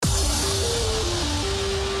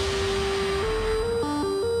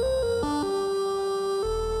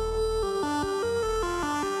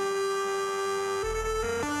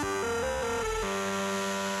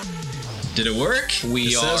Did it work?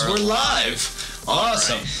 It says we're live.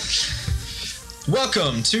 Awesome. Right.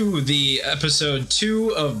 Welcome to the episode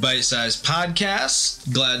 2 of Bite Size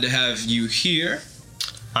Podcast. Glad to have you here.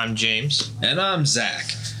 I'm James. And I'm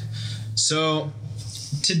Zach. So,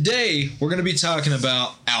 today we're going to be talking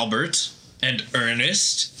about Albert and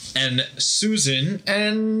Ernest and Susan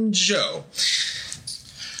and Joe.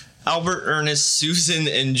 Albert, Ernest, Susan,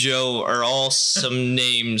 and Joe are all some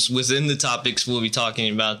names within the topics we'll be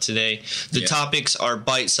talking about today. The topics are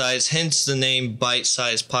bite-sized, hence the name Bite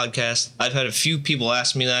Size Podcast. I've had a few people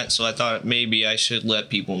ask me that, so I thought maybe I should let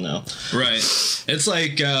people know. Right. It's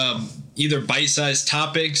like either bite-sized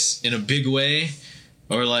topics in a big way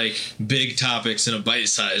or like big topics in a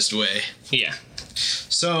bite-sized way. Yeah.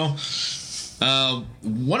 So,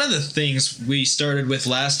 one of the things we started with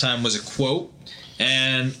last time was a quote.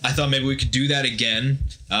 And I thought maybe we could do that again.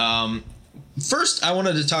 First, I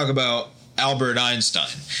wanted to talk about Albert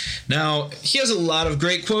Einstein. Now, he has a lot of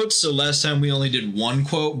great quotes, so last time we only did one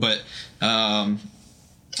quote, but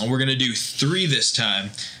we're going to do 3 this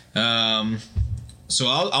time. So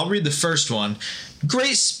I'll read the first one.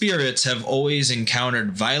 Great spirits have always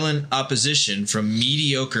encountered violent opposition from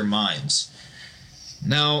mediocre minds.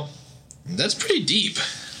 Now, that's pretty deep.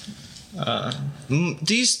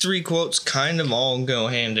 These 3 quotes kind of all go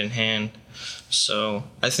hand in hand, so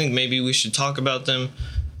I think maybe we should talk about them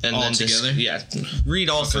and all then together. Read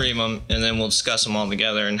all 3 of them, and then we'll discuss them all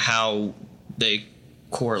together and how they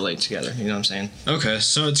correlate together. You know what I'm saying? Okay,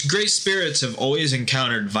 so it's great spirits have always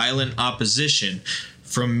encountered violent opposition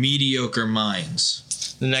from mediocre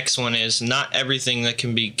minds. The next one is not everything that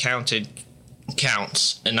can be counted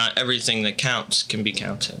counts, and not everything that counts can be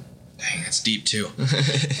counted. Dang, that's deep too.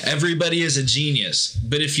 Everybody is a genius,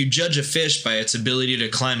 but if you judge a fish by its ability to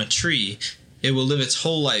climb a tree, it will live its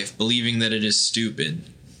whole life believing that it is stupid.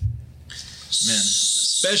 Man,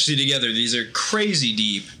 especially together, these are crazy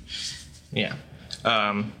deep. Yeah.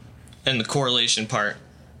 And the correlation part,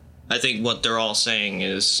 I think what they're all saying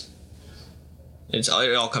is, it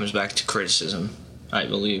all comes back to criticism, I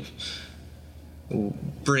believe.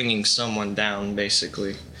 Bringing someone down,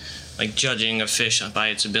 basically. Like judging a fish by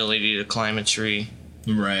its ability to climb a tree.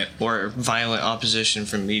 Right. Or violent opposition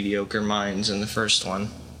from mediocre minds in the first one.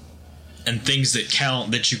 And things that count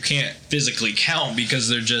that you can't physically count because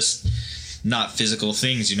they're just not physical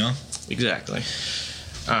things, you know? Exactly.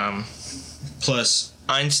 Plus,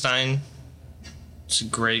 Einstein is a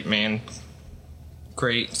great man.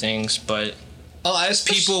 Great things, but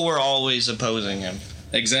people were always opposing him.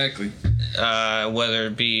 Exactly. Whether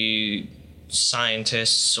it be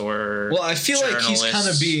scientists or I feel like he's kind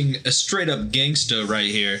of being a straight up gangsta right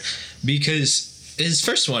here, because his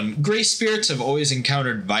first one, great spirits have always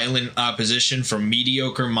encountered violent opposition from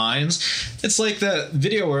mediocre minds. It's like that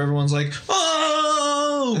video where everyone's like,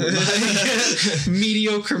 oh, like,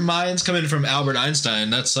 mediocre minds coming from Albert Einstein.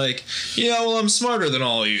 That's like, yeah, well, I'm smarter than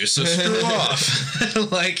all of you, so screw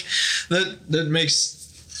off. Like that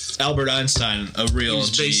makes Albert Einstein a real He's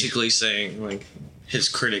G. basically saying like his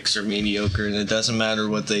critics are mediocre and it doesn't matter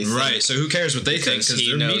what they think. Right, so who cares what they think, because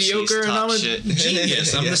they're mediocre and I'm a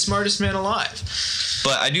genius. I'm the smartest man alive.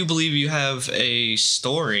 But I do believe you have a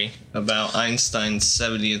story about Einstein's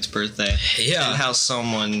 70th birthday. Yeah. And how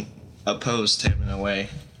someone opposed him in a way.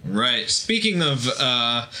 Right. Speaking of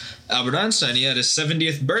Albert Einstein, he had his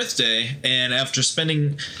 70th birthday, and after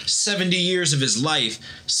spending 70 years of his life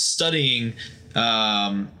studying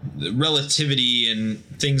relativity and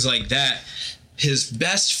things like that, his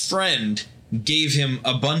best friend gave him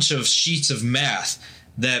a bunch of sheets of math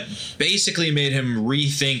that basically made him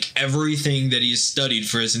rethink everything that he's studied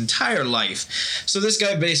for his entire life. So this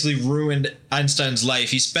guy basically ruined Einstein's life.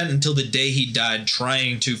 He spent until the day he died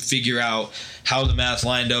trying to figure out how the math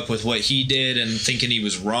lined up with what he did and thinking he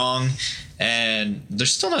was wrong. And they're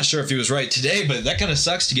still not sure if he was right today, but that kind of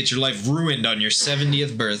sucks to get your life ruined on your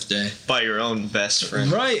 70th birthday. By your own best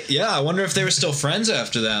friend. Right, yeah. I wonder if they were still friends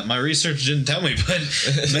after that. My research didn't tell me, but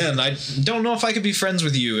man, I don't know if I could be friends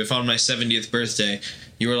with you if on my 70th birthday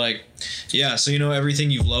you were like, yeah, so you know everything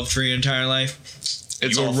you've loved for your entire life?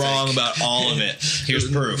 It's you were wrong fake. about all of it. Here's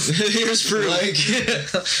proof. Here's proof. Like,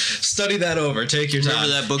 study that over. Take your time.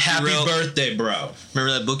 Remember that book Happy you wrote? birthday, bro.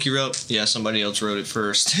 Remember that book you wrote? Yeah, somebody else wrote it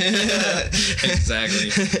first. Exactly.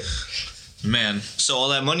 Man. So all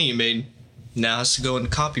that money you made now has to go into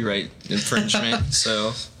copyright infringement.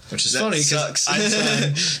 So, which is funny because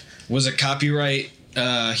Einstein was a copyright.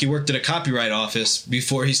 He worked at a copyright office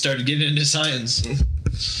before he started getting into science.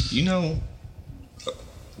 You know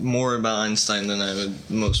more about Einstein than I would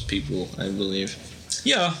most people, I believe.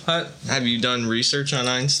 Yeah. Have you done research on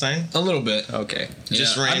Einstein? A little bit. Okay. Yeah.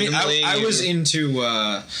 Just randomly. I mean, I was into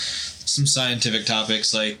some scientific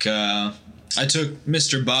topics. Like I took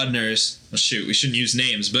Mr. Bodner's. Well, shoot, we shouldn't use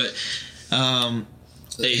names, but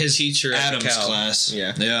his teacher at Adams Cal. class.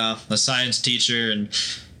 Yeah, a science teacher, and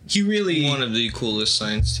he really one of the coolest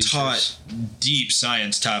science teachers. taught deep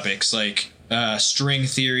science topics like string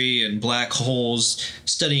theory and black holes,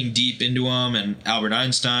 studying deep into them, and Albert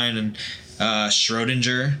Einstein and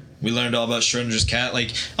Schrodinger. We learned all about Schrodinger's cat.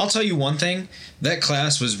 Like, I'll tell you one thing, that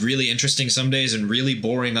class was really interesting some days and really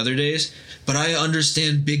boring other days, but I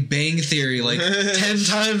understand Big Bang Theory like 10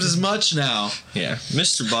 times as much now. Yeah,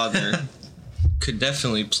 Mr. Bodner could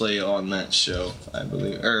definitely play on that show, I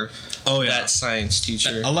believe. Or that science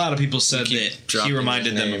teacher. A lot of people said keep that he dropping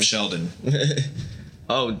reminded his them name. of Sheldon.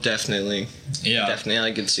 Oh, definitely. Yeah.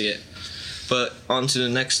 Definitely, I could see it. But on to the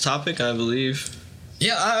next topic, I believe.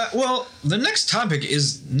 Yeah, well, the next topic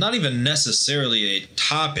is not even necessarily a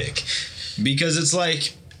topic, because it's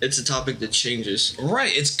like, It's a topic that changes.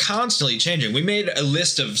 right, it's constantly changing. We made a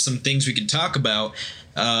list of some things we could talk about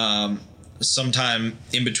sometime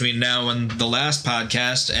in between now and the last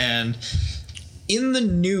podcast, and in the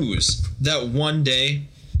news that one day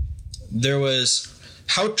there was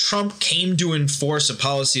how Trump came to enforce a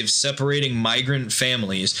policy of separating migrant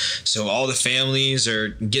families. So all the families are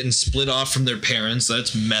getting split off from their parents.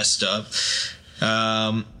 That's messed up.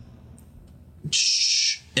 An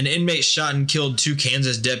inmate shot and killed 2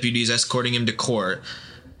 Kansas deputies escorting him to court.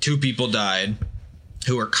 2 people died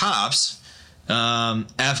who were cops.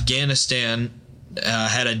 Afghanistan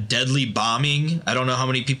had a deadly bombing. I don't know how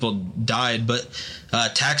many people died, but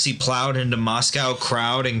taxi plowed into Moscow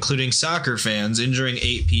crowd, including soccer fans, injuring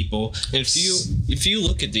 8 people. If you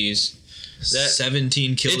look at these,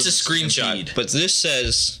 17 killed. it's a screenshot, but this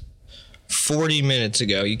says 40 minutes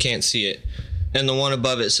ago. You can't see it. And the one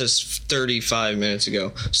above it says 35 minutes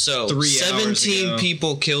ago. So 3 hours 17 ago.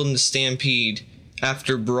 people killed in the stampede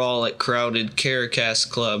after brawl at crowded Caracas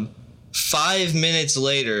club. 5 minutes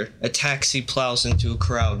later, a taxi plows into a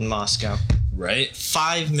crowd in Moscow. Right?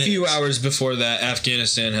 5 minutes. A few hours before that,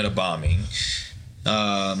 Afghanistan had a bombing.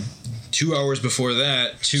 2 hours before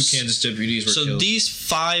that, 2 Kansas deputies were So killed. these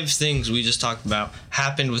 5 things we just talked about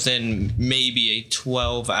happened within maybe a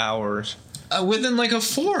 12 hours Within like a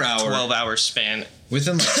 4-hour. span.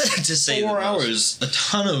 Within like To say the 4 most. hours, a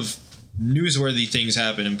ton of newsworthy things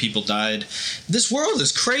happened and people died. This world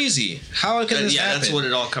is crazy. How can this happen? That's what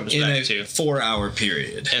it all comes in back a to. 4-hour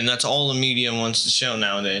period. And that's all the media wants to show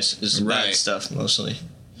nowadays is the bad Right. stuff mostly.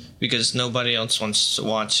 Because nobody else wants to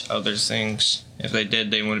watch other things. If they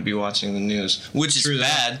did, they wouldn't be watching the news. Which is True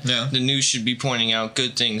bad. that. Yeah. The news should be pointing out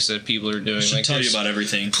good things that people are doing. I should tell you there's about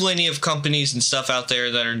everything. plenty of companies and stuff out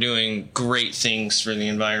there that are doing great things for the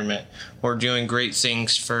environment, or doing great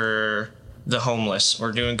things for the homeless,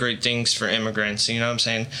 or doing great things for immigrants, you know what I'm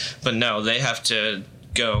saying? But no, they have to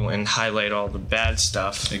go and highlight all the bad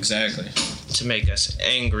stuff Exactly. to make us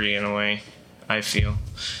angry in a way, I feel.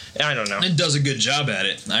 I don't know. It does a good job at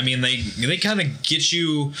it. I mean, they kind of get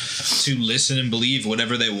you to listen and believe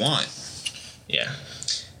whatever they want. Yeah.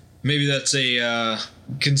 Maybe that's a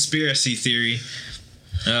conspiracy theory.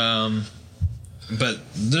 But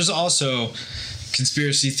there's also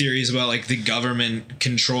conspiracy theories about like the government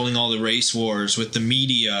controlling all the race wars with the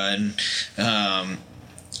media and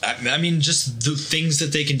I mean just the things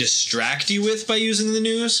that they can distract you with by using the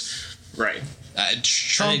news. Right.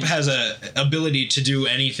 Trump has a ability to do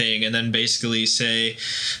anything and then basically say,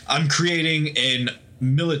 I'm creating a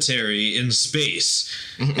military in space.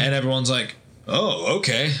 And everyone's like, oh,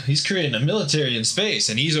 okay. He's creating a military in space.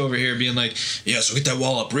 And he's over here being like, yeah, so get that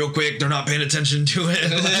wall up real quick. They're not paying attention to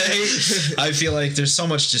it. Like, I feel like there's so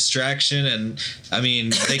much distraction. And, I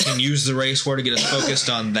mean, they can use the race war to get us focused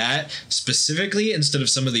on that specifically instead of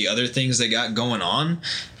some of the other things they got going on.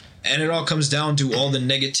 And it all comes down to all the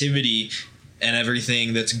negativity and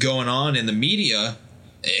everything that's going on in the media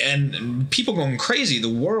and people going crazy, the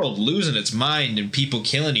world losing its mind and people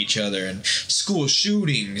killing each other and school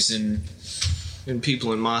shootings and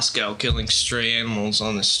people in Moscow killing stray animals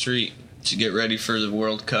on the street to get ready for the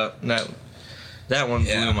World Cup. That one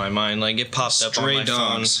blew my mind. Like, it popped up on Stray my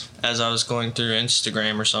dogs. phone as I was going through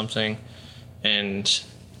Instagram or something, and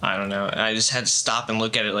I don't know. I just had to stop and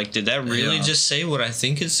look at it. Like, did that really just say what I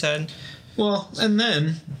think it said? Well, and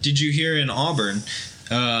then did you hear in Auburn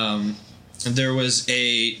there was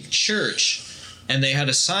a church and they had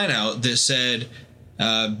a sign out that said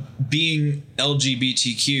being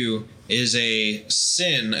LGBTQ is a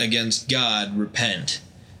sin against God, repent.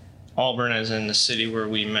 Auburn, as in the city where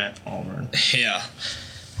we met, Auburn. Yeah.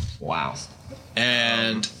 Wow.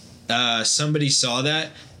 And somebody saw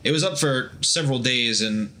that. It was up for several days,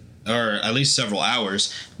 and or at least several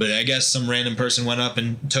hours. But I guess some random person went up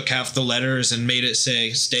and took half the letters and made it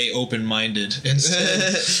say "Stay open-minded"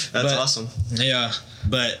 instead. That's awesome. Yeah,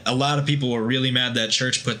 but a lot of people were really mad that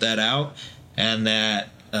church put that out, and that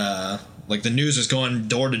like the news was going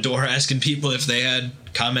door to door asking people if they had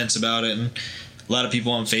comments about it, and a lot of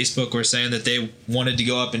people on Facebook were saying that they wanted to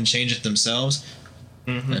go up and change it themselves.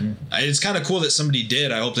 Mm-hmm. And it's kind of cool that somebody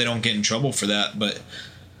did. I hope they don't get in trouble for that, but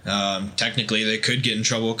technically they could get in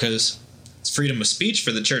trouble because it's freedom of speech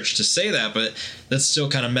for the church to say that, but that's still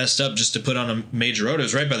kind of messed up just to put on a major road. It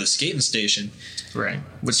was right by the skating station. Right.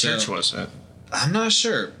 What church was it? I'm not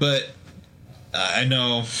sure, but I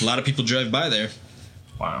know a lot of people drive by there.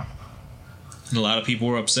 Wow. And a lot of people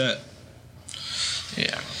were upset.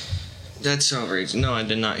 Yeah. That's outrageous. No, I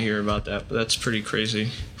did not hear about that, but that's pretty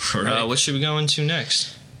crazy. Right. What should we go into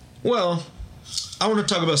next? Well, I want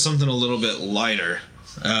to talk about something a little bit lighter.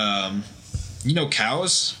 You know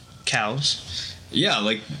cows? Cows? Yeah,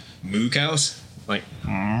 like moo cows. Like,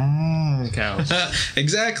 cows.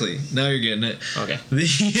 Exactly. Now you're getting it. Okay.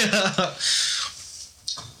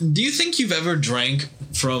 Do you think you've ever drank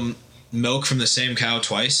from milk from the same cow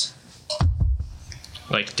twice?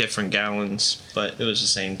 Like different gallons, but it was the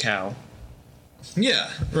same cow. Yeah,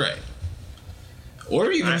 right.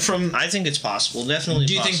 Or even from... I think it's possible. Definitely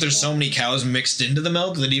Do you think there's so many cows mixed into the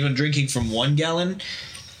milk that even drinking from 1 gallon,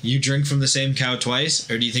 you drink from the same cow twice?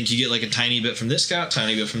 Or do you think you get like a tiny bit from this cow,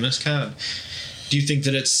 tiny bit from this cow? Do you think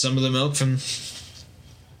that it's some of the milk from...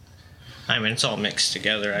 I mean, it's all mixed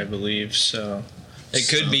together, I believe, so... It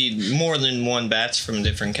could be more than one batch from a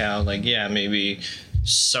different cow. Like, yeah, maybe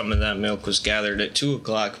some of that milk was gathered at 2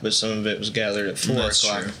 o'clock, but some of it was gathered at 4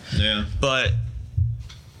 o'clock. True. Yeah. But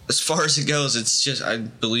as far as it goes, it's just, I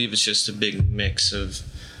believe it's just a big mix of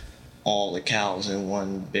all the cows in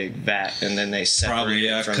one big vat, and then they separate. Probably,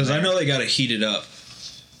 yeah, because I know they got to heat it up.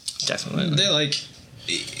 Definitely. They like...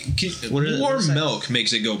 warm milk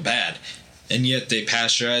makes it go bad, and yet they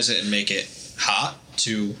pasteurize it and make it hot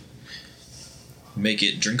to make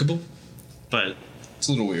it drinkable. But it's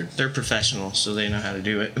a little weird. They're professionals, so they know how to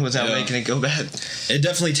do it without making it go bad. It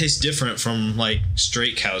definitely tastes different from like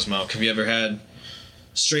straight cow's milk. Have you ever had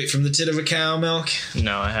straight from the tit of a cow milk?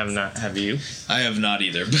 No, I have not. Have you? I have not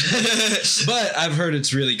either. But I've heard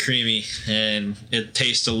it's really creamy and it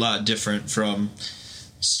tastes a lot different from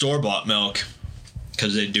store-bought milk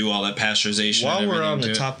because they do all that pasteurization. While we're on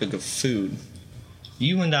the topic of food,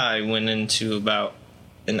 you and I went into about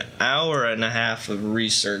an hour and a half of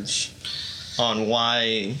research on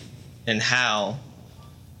why and how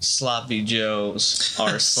Sloppy Joes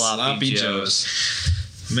are Sloppy Joes.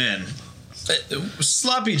 Man,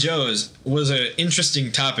 Sloppy Joes was an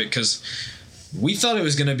interesting topic because we thought it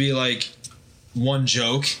was going to be like one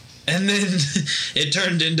joke, and then it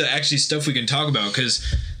turned into actually stuff we can talk about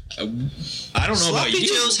because I don't know about you. Sloppy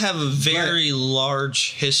Joes have a very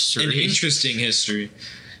large history. An interesting history.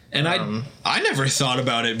 And I never thought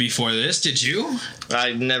about it before this. Did you?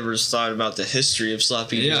 I never thought about the history of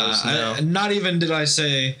Sloppy Joes. No. Not even did I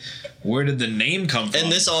say, where did the name come from?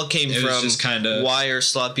 And this all came from just why are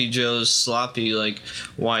Sloppy Joes sloppy? Like,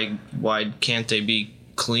 why can't they be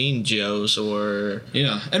clean Joes? Or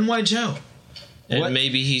yeah, and why Joe? And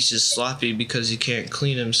maybe he's just sloppy because he can't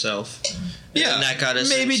clean himself. Yeah, and that got us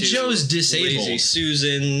maybe into Joe's disabled. Lazy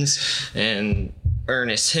Susans and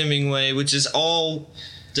Ernest Hemingway, which is all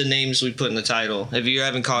the names we put in the title. If you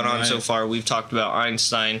haven't caught on so far, we've talked about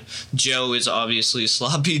Einstein. Joe is obviously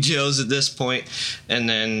Sloppy Joe's at this point, and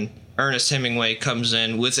then Ernest Hemingway comes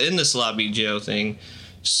in within the Sloppy Joe thing.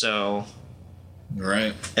 So,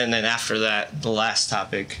 right. And then after that, the last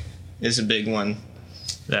topic is a big one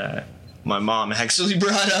that my mom actually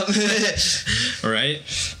brought up. Right.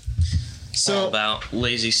 So all about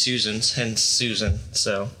Lazy Susans, hence Susan.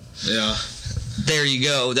 So yeah. There you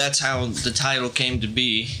go. That's how the title came to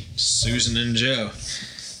be. Susan and Joe.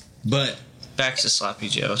 But back to Sloppy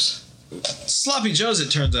Joe's. Sloppy Joe's, it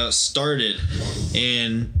turns out, started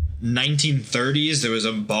in 1930s. There was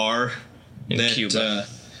a bar in Cuba.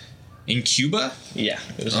 In Cuba? Yeah,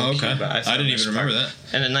 it was in Cuba. I didn't even remember that.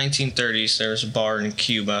 And in the 1930s, there was a bar in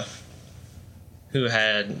Cuba who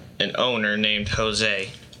had an owner named Jose,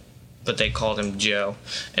 but they called him Joe.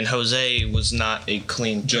 And Jose was not a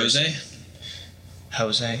clean person.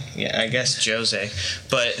 Jose? Yeah, I guess Jose.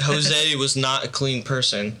 But Jose was not a clean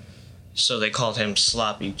person, so they called him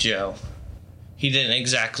Sloppy Joe. He didn't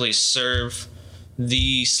exactly serve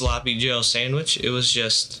the Sloppy Joe sandwich. It was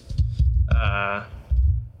just how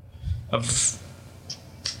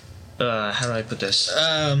do I put this?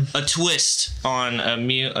 A twist on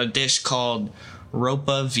a dish called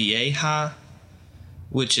ropa vieja,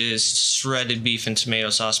 which is shredded beef and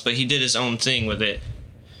tomato sauce, but he did his own thing with it.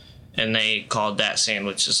 And they called that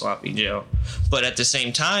sandwich the Sloppy Joe. But at the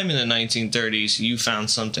same time, in the 1930s, you found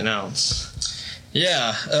something else.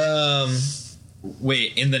 Yeah.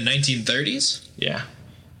 Wait, in the 1930s? Yeah.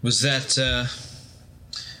 Was that...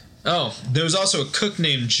 Oh, there was also a cook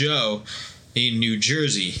named Joe in New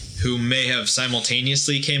Jersey who may have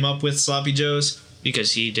simultaneously came up with Sloppy Joes.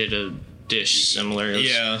 Because he did a dish similar.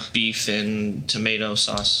 Yeah. Beef and tomato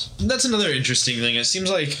sauce. That's another interesting thing. It seems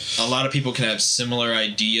like a lot of people can have similar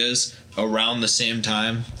ideas around the same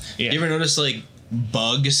time. Yeah. You ever notice, like,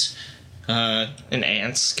 Bugs? And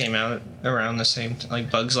Ants came out around the same like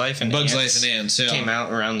Bugs Life and Bugs Ants Life and Ants, yeah. came out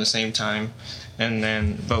around the same time. And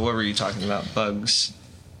then, but what were you talking about? Bugs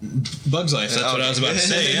Life, that's what I was about to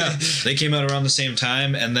say, yeah. They came out around the same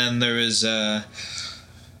time, and then there was...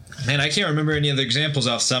 Man, I can't remember any other examples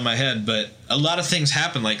off the top of my head, but a lot of things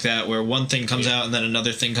happen like that, where one thing comes out and then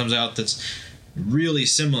another thing comes out that's really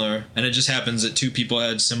similar, and it just happens that two people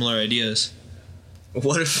had similar ideas.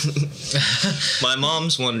 What if... My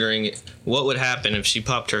mom's wondering what would happen if she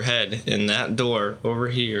popped her head in that door over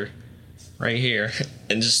here, right here,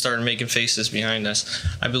 and just started making faces behind us.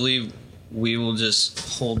 I believe we will just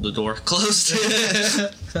hold the door closed.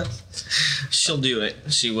 She'll do it.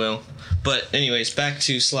 She will. But anyways, back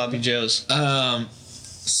to Sloppy Joes.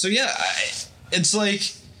 So yeah, it's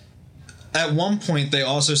like at one point they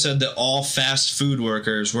also said that all fast food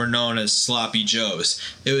workers were known as Sloppy Joes.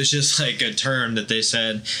 It was just like a term that they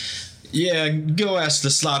said, yeah, go ask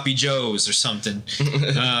the Sloppy Joes or something.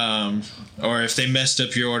 Or if they messed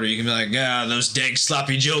up your order, you can be like, those dang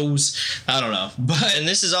Sloppy Joes. I don't know. But And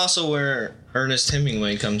this is also where Ernest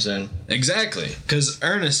Hemingway comes in. Exactly, because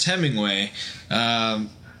Ernest Hemingway,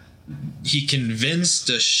 he convinced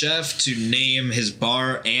a chef to name his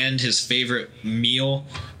bar and his favorite meal.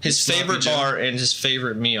 His favorite bar and his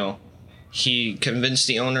favorite meal. He convinced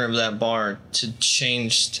the owner of that bar to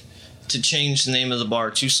change the name of the bar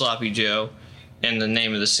to Sloppy Joe and the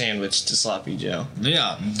name of the sandwich to Sloppy Joe.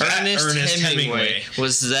 Yeah, Ernest Hemingway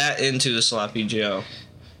was that into the Sloppy Joe.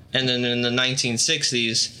 And then in the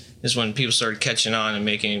 1960s is when people started catching on and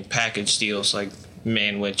making package deals like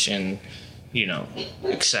Manwich and,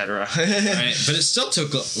 etc. Right, but it still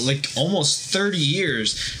took like almost 30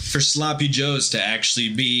 years for Sloppy Joes to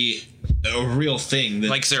actually be a real thing.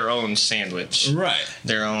 Like their own sandwich. Right.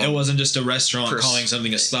 Their own. It wasn't just a restaurant calling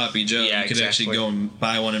something a Sloppy Joe. Yeah, you could actually go and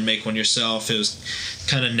buy one and make one yourself. It was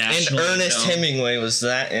kind of national. And Ernest Hemingway was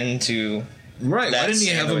that into... Right, why didn't he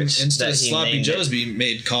have them, instead of Sloppy Joes, it. be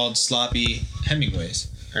made called Sloppy Hemingways?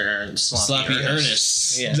 Or Sloppy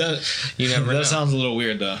Ernest. Yeah. You never know. Sounds a little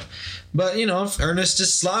weird, though. But, if Ernest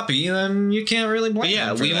is sloppy, then you can't really blame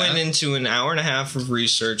him for we that. went into an hour and a half of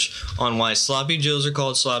research on why Sloppy Joes are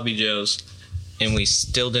called Sloppy Joes, and we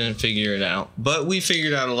still didn't figure it out. But we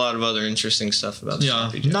figured out a lot of other interesting stuff about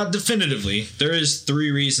Sloppy Joe. Not definitively. There is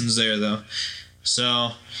 3 reasons there, though.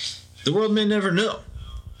 So, the world may never know.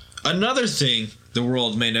 Another thing the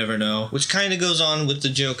world may never know. Which kind of goes on with the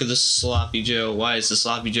joke of the Sloppy Joe. Why is the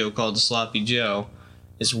Sloppy Joe called the Sloppy Joe?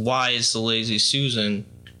 Is why is the Lazy Susan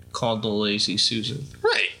called the Lazy Susan?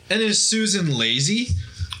 Right. And is Susan lazy?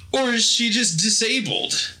 Or is she just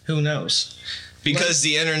disabled? Who knows? Because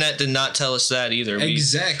the internet did not tell us that either.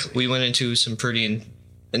 Exactly. We went into some pretty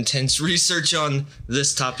intense research on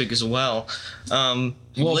this topic as well.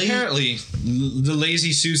 Apparently, the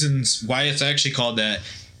Lazy Susan's, why it's actually called that,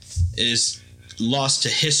 is lost to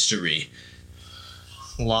history.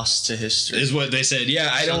 Lost to history is what they said. Yeah,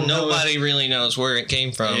 I don't know. Nobody really knows where it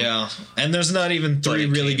came from. Yeah, and there's not even 3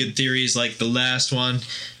 really good theories like the last one.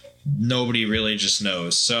 Nobody really just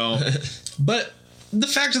knows. So, but the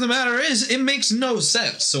fact of the matter is, it makes no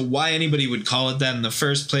sense. So why anybody would call it that in the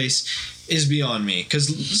first place is beyond me. Because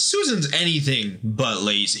Susan's anything but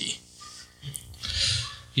lazy.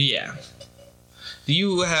 Yeah.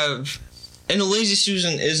 You have... And a Lazy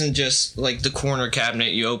Susan isn't just like the corner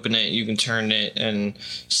cabinet. You open it, you can turn it, and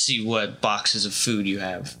see what boxes of food you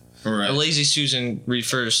have. Right. A Lazy Susan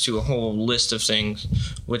refers to a whole list of things,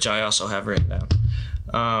 which I also have written down.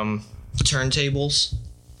 Turntables.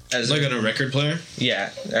 As like on a record player? Yeah,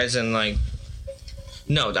 as in like...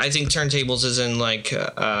 No, I think turntables is in like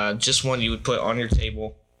just one you would put on your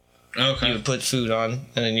table. Okay. You would put food on,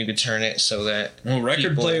 and then you could turn it so that... Well,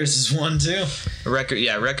 record players is one, too.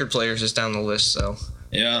 Record players is down the list, so...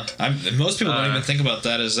 Yeah. Most people don't even think about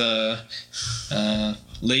that as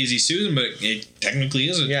Lazy Susan, but it technically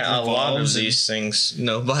isn't. Yeah, a lot of Revolves and- these things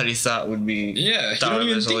nobody thought would be. Yeah, you thought don't of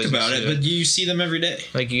even as a think Lazy about it, Susan. but you see them every day.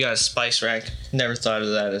 Like you got a spice rack. Never thought of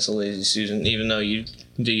that as a Lazy Susan, even though you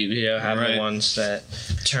have Right. the ones that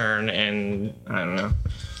turn and I don't know.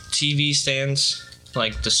 TV stands,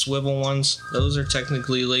 like the swivel ones, those are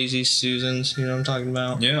technically Lazy Susans. You know what I'm talking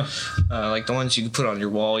about? Yeah. Like the ones you can put on your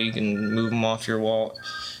wall, you can move them off your wall.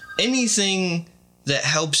 Anything that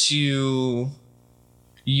helps you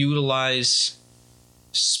utilize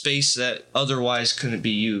space that otherwise couldn't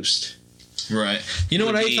be used. Right. You know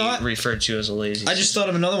what would I be thought? referred to as a lazy. I just thought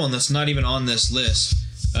of another one that's not even on this list.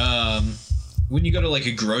 When you go to like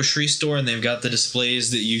a grocery store and they've got the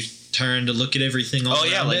displays that you turn to look at everything all Oh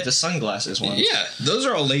yeah, around like it. the sunglasses ones. Yeah, those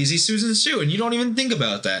are all Lazy Susans too, and you don't even think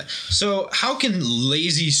about that. So how can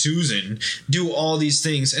Lazy Susan do all these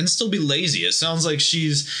things and still be lazy? It sounds like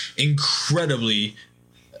she's incredibly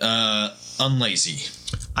unlazy.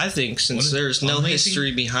 I think What since is there's no unlazy?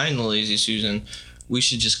 history behind the Lazy Susan, we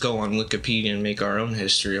should just go on Wikipedia and make our own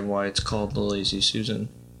history of why it's called the Lazy Susan.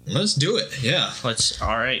 Let's do it. Yeah.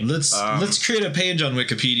 All right. Let's create a page on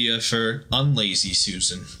Wikipedia for Unlazy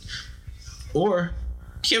Susan. Or,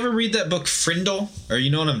 do you ever read that book Frindle? Or you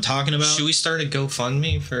know what I'm talking about? Should we start a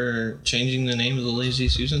GoFundMe for changing the name of the Lazy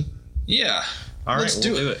Susan? Yeah. All right, Let's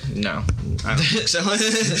we'll do do it. No, I don't think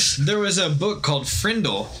so. There was a book called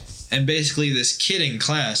Frindle, and basically this kid in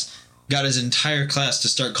class got his entire class to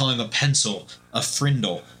start calling a pencil a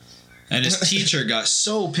Frindle. And his teacher got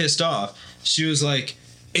so pissed off. She was like,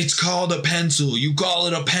 "It's called a pencil. You call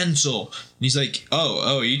it a pencil." And he's like,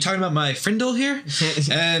 Oh, are you talking about my Frindle here?"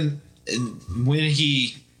 And when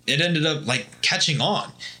it ended up like catching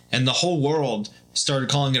on, and the whole world started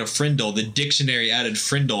calling it a Frindle. The dictionary added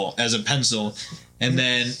Frindle as a pencil, and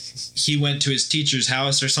then he went to his teacher's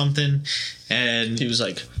house or something, and He was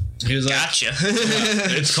like, "Yeah, "Gotcha."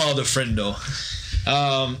 it's called a Frindle."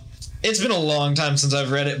 It's been a long time since I've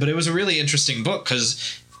read it, but it was a really interesting book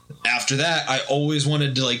because after that, I always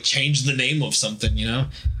wanted to like change the name of something, you know.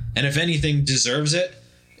 And if anything deserves it,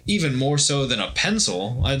 even more so than a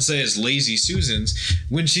pencil, I'd say is Lazy Susan's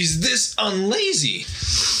when she's this unlazy.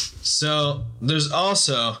 So there's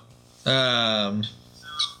also like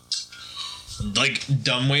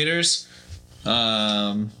dumbwaiters,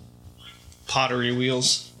 Pottery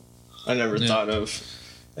wheels. I never thought of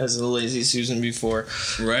as the Lazy Susan before.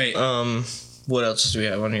 right? What else do we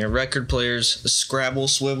have on here? Record players, a Scrabble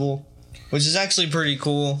swivel, which is actually pretty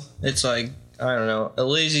cool. It's like, I don't know, a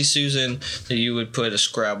Lazy Susan that you would put a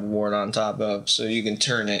Scrabble board on top of so you can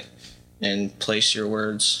turn it and place your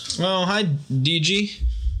words. Well, hi, DG.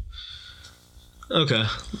 Okay.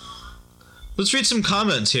 Let's read some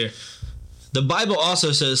comments here. The Bible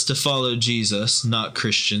also says to follow Jesus, not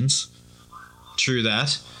Christians. True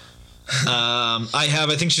that.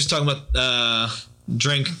 I think she's talking about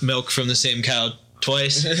drank milk from the same cow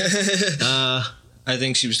twice. I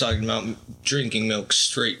think she was talking about drinking milk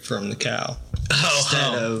straight from the cow.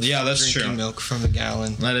 Instead of yeah, that's drinking true. milk from a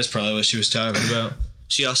gallon. That is probably what she was talking about.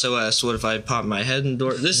 She also asked, what if I pop my head in the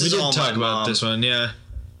door? This We is did all talk my about mom. this one, yeah.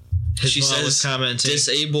 His She mom says was commenting.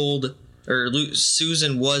 disabled, or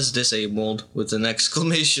Susan was disabled with an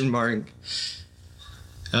exclamation mark.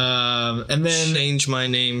 And then Change my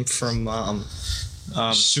name from mom.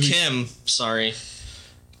 Should we- Kim, sorry.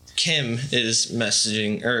 Kim is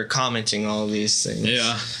messaging or commenting all these things.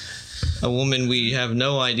 yeah. A woman we have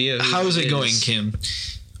no idea who How's it going, Kim?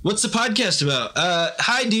 What's the podcast about?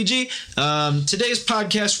 Hi, DG. Today's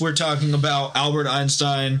podcast, we're talking about Albert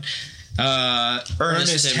Einstein,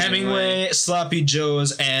 Ernest Hemingway, Sloppy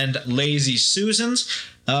Joes, and Lazy Susans.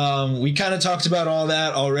 We kind of talked about all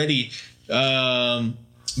that already. And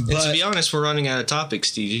to But be honest, we're running out of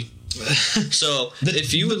topics, DG. So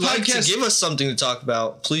if you the would like to podcast- give us something to talk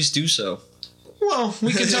about, please do so. well,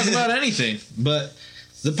 we can talk about anything. But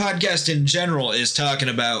the podcast in general is talking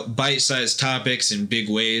about bite-sized topics in big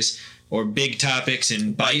ways, or big topics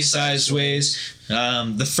in bite-sized ways.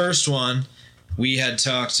 The first one, we had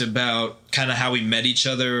talked about kind of how we met each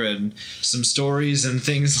other and some stories and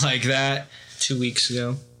things like that. 2 weeks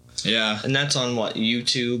ago. Yeah. And that's on what,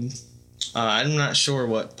 YouTube? I'm not sure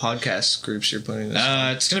what podcast groups you're putting this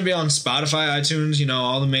on. It's going to be on Spotify, iTunes, you know,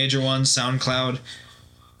 all the major ones, SoundCloud.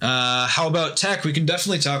 How about tech? We can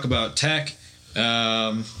definitely talk about tech.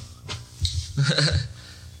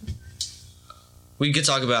 We could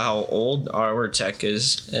talk about how old our tech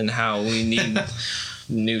is and how we need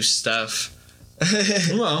new stuff.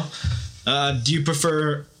 Well, do you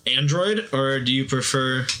prefer Android or do you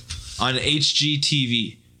prefer on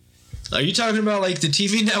HGTV? Are you talking about like the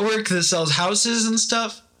TV network that sells houses and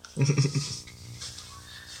stuff?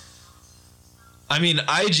 I mean,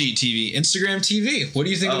 IGTV, Instagram TV. What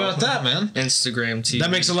do you think about that, man? Instagram TV.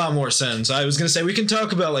 That makes a lot more sense. I was going to say we can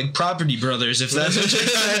talk about like Property Brothers if that's what you're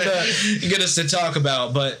trying to get us to talk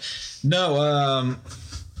about. But no,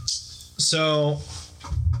 so...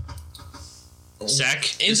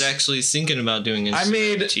 Zach is actually thinking about doing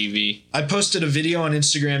Instagram TV. I posted a video on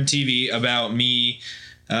Instagram TV about me,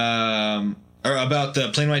 or about the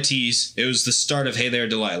Plain White Tees. It was the start of Hey There,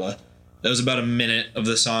 Delilah. That was about a minute of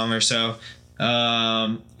the song or so.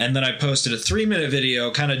 And then I posted a 3-minute video,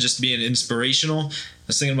 kind of just being inspirational. I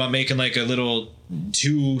was thinking about making like a little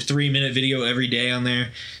 2-3 minute video every day on there,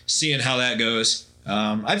 seeing how that goes.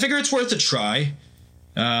 I figure it's worth a try.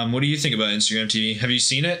 What do you think about Instagram TV? Have you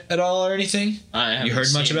seen it at all or anything? I haven't. You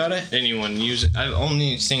heard much about it? Anyone use it? The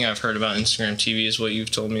only thing I've heard about Instagram TV is what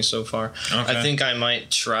you've told me so far. Okay. I think I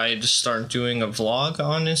might try to start doing a vlog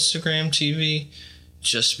on Instagram TV,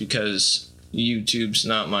 just because YouTube's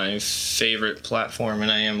not my favorite platform,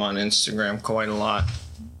 and I am on Instagram quite a lot.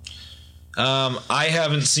 I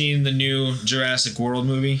haven't seen the new Jurassic World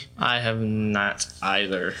movie. I have not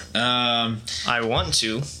either. I want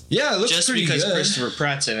to. Yeah, it looks just pretty because good. Christopher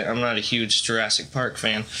Pratt's in it. I'm not a huge Jurassic Park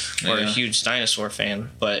fan or a huge dinosaur fan,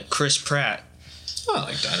 but Chris Pratt, I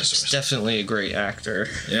like dinosaurs. Definitely a great actor.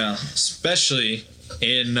 Yeah, especially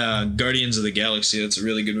in Guardians of the Galaxy. That's a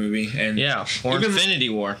really good movie. And or Infinity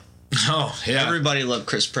War. Oh, yeah. Everybody loved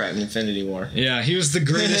Chris Pratt in Infinity War. Yeah, he was the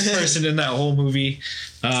greatest person in that whole movie.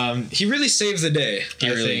 He really saved the day. He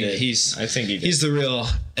really did. I think he did. He's the real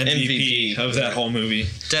MVP of that whole movie.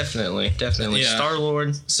 Definitely. Yeah.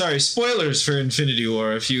 Star-Lord. Sorry, spoilers for Infinity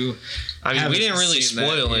War if you we didn't really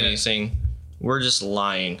spoil anything. We're just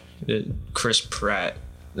lying. Chris Pratt,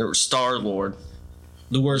 Star-Lord.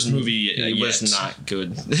 The worst movie yet. Was not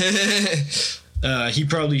good. He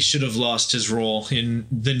probably should have lost his role in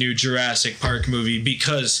the new Jurassic Park movie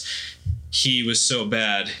because he was so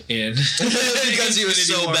bad in because he was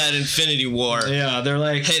so bad in Infinity War. Yeah, they're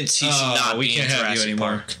like, hence he should not we be can't in have Jurassic you anymore.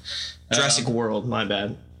 Park. Jurassic World, my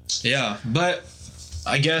bad. Yeah, but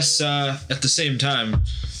I guess at the same time,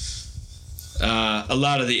 a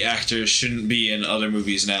lot of the actors shouldn't be in other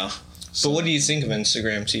movies now. So what do you think of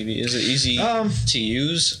Instagram TV? Is it easy to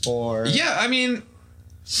use, or? Yeah, I mean,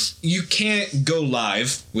 you can't go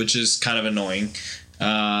live, which is kind of annoying.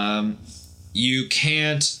 You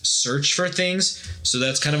can't search for things, so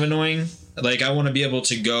that's kind of annoying. Like, I want to be able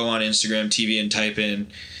to go on Instagram TV and type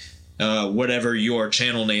in whatever your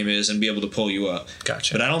channel name is and be able to pull you up.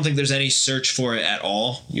 Gotcha. But I don't think there's any search for it at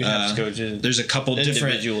all. You have to go to there's a couple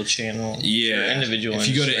individual channel. Yeah. Individual. If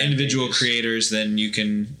you go to Instagram individual pages. creators, then you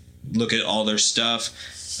can look at all their stuff.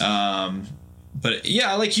 But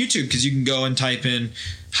yeah, I like YouTube because you can go and type in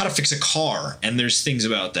how to fix a car, and there's things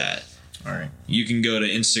about that. All right. You can go to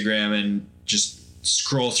Instagram and just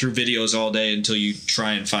scroll through videos all day until you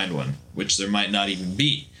try and find one, which there might not even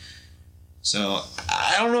be. So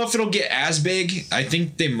I don't know if it'll get as big. I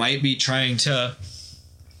think they might be trying to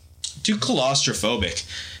do claustrophobic.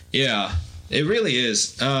 Yeah, it really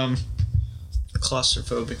is.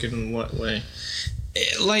 Claustrophobic in what way?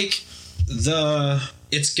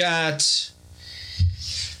 It's got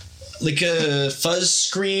like a fuzz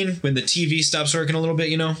screen when the TV stops working a little bit,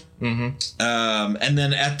 you know? Mm-hmm. And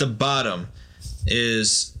then at the bottom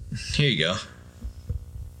is, here you go.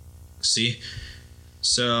 See?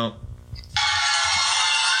 So,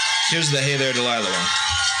 here's the Hey There Delilah one.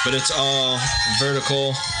 But it's all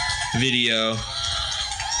vertical video.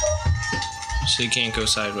 So you can't go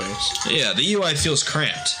sideways. Yeah, the UI feels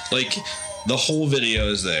cramped. Like, the whole video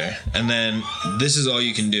is there. And then this is all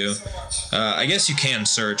you can do. I guess you can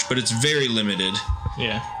search, but it's very limited.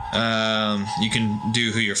 Yeah. You can do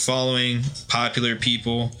who you're following, popular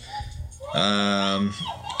people,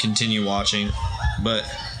 continue watching, but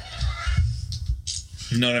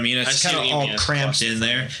you know what I mean? It's kind of all cramped in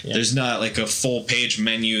there. Yeah. There's not like a full page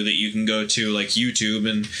menu that you can go to like YouTube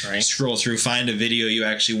and scroll through, find a video you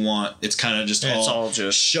actually want. It's kind of just all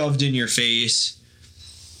just shoved in your face.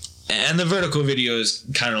 And the vertical video is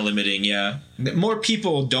kind of limiting, yeah. More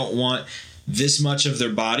people don't want this much of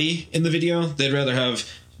their body in the video. They'd rather have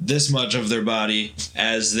this much of their body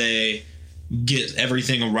as they get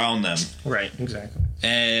everything around them. Right, exactly.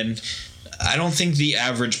 And I don't think the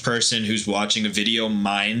average person who's watching a video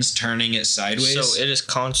minds turning it sideways. So it is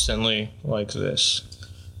constantly like this.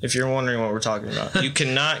 If you're wondering what we're talking about, you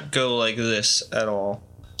cannot go like this at all.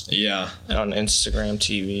 Yeah. On Instagram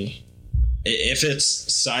TV. If it's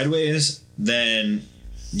sideways, then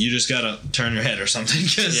you just gotta turn your head or something,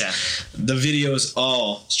 because the video is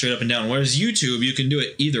all straight up and down. Whereas YouTube, you can do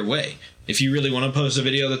it either way. If you really want to post a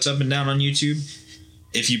video that's up and down on YouTube,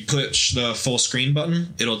 if you push the full screen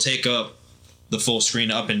button, it'll take up the full screen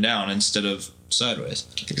up and down instead of sideways.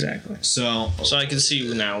 Exactly. So I can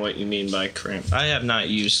see now what you mean by crimp. I have not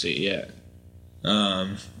used it yet.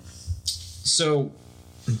 So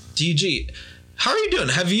DG, how are you doing?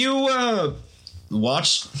 Have you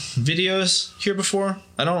watched videos here before?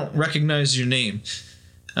 I don't recognize your name.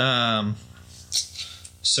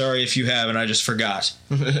 Sorry if you haven't, I just forgot.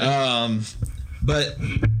 But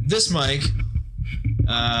this mic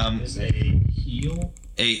Is a heel?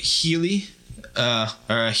 a Healy, or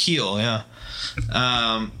a Heel, yeah.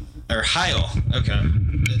 Or Heil, okay.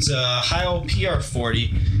 It's a Heil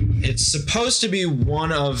PR40. It's supposed to be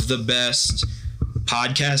one of the best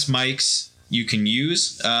podcast mics you can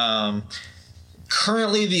use.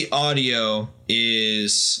 Currently, the audio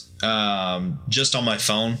is just on my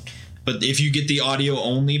phone. But if you get the audio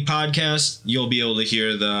only podcast, you'll be able to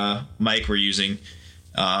hear the mic we're using.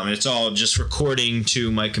 It's all just recording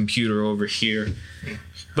to my computer over here.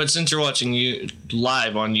 But since you're watching you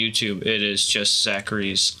live on YouTube, it is just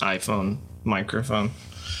Zachary's iPhone microphone.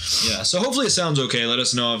 Yeah, so hopefully it sounds okay. Let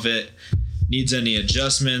us know if it needs any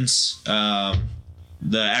adjustments. The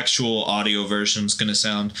actual audio version is going to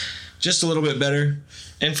sound just a little bit better.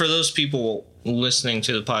 And for those people listening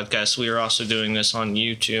to the podcast, we are also doing this on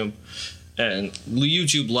YouTube and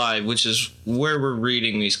YouTube Live, which is where we're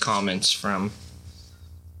reading these comments from.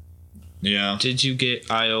 Yeah. Did you get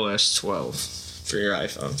iOS 12 for your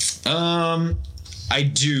iPhone? I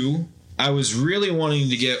do. I was really wanting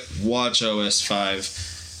to get WatchOS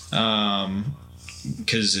 5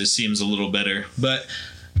 because it seems a little better. But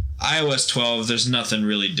iOS 12, there's nothing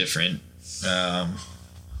really different.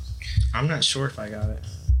 I'm not sure if I got it.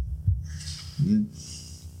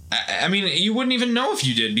 I mean, you wouldn't even know if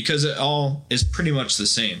you did because it all is pretty much the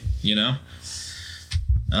same, you know?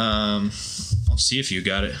 I'll see if you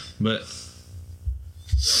got it, but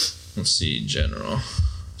let's see, general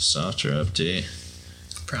software update.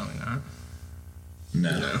 Probably not.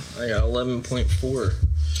 No. I got 11.4.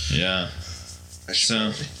 Yeah. I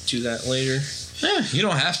should do that later. Yeah, you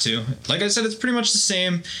don't have to. Like I said, it's pretty much the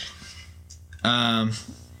same.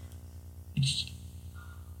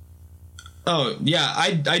 Oh, yeah,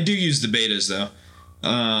 I do use the betas, though.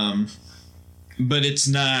 But it's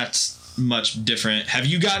not much different. Have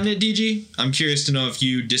you gotten it, DG? I'm curious to know if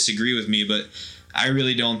you disagree with me, but I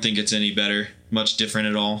really don't think it's any better. Much different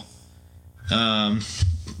at all.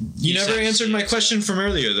 You never answered my question from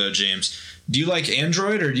earlier, though, James. Do you like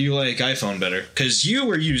Android or do you like iPhone better? Because you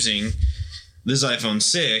were using this iPhone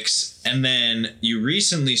 6, and then you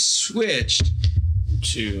recently switched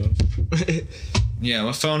to... Yeah,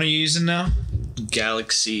 what phone are you using now?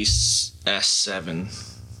 Galaxy S7.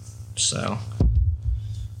 So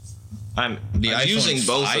I'm using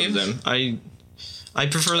both 5? of them. I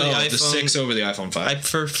prefer the iPhone. The 6 over the iPhone 5. I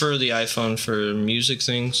prefer the iPhone for music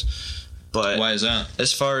things, but why is that?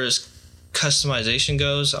 As far as customization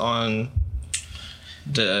goes on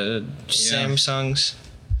the Samsungs,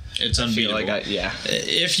 it's unbeatable. I feel like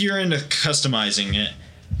if you're into customizing it,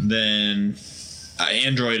 then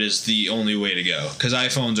Android is the only way to go because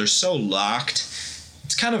iPhones are so locked.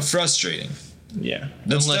 It's kind of frustrating. Yeah.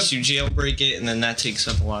 Unless you jailbreak it, and then that takes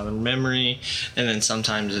up a lot of memory, and then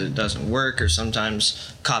sometimes it doesn't work, or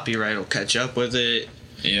sometimes copyright will catch up with it.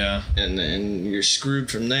 Yeah. And then you're screwed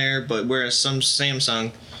from there. But whereas some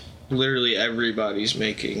Samsung, literally everybody's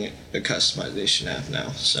making a customization app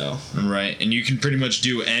now. So. Right, and you can pretty much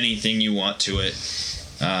do anything you want to it.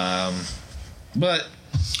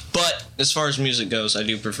 But as far as music goes, I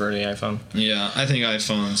do prefer the iPhone. Yeah, I think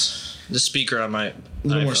iPhones. The speaker on my a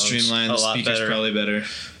little more streamlined. The speaker's probably better.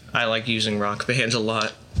 I like using Rock Band a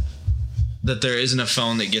lot. That there isn't a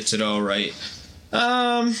phone that gets it all right.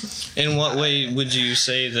 In what way would you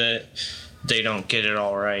say that they don't get it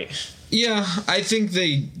all right? Yeah, I think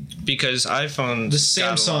because iPhone the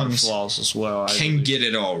Samsungs flaws as well. Can get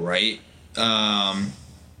it all right.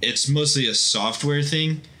 It's mostly a software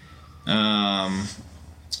thing.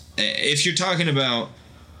 If you're talking about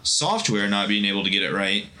software not being able to get it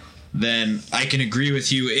right, then I can agree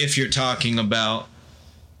with you if you're talking about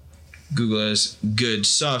Google has good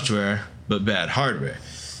software but bad hardware.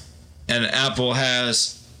 And Apple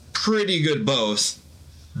has pretty good both,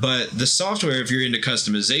 but the software, if you're into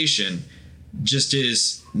customization, just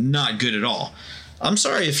is not good at all. I'm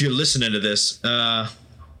sorry if you're listening to this. So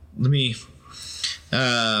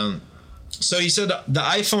you said the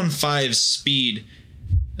iPhone 5 speed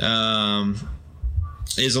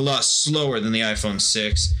is a lot slower than the iPhone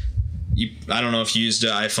 6. I don't know if you used the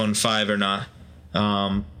iPhone 5 or not,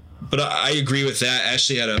 but I agree with that. I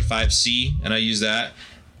actually had a 5C, and I used that,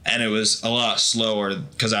 and it was a lot slower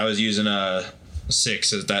because I was using a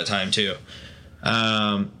 6 at that time too.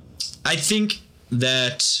 I think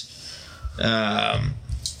that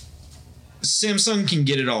Samsung can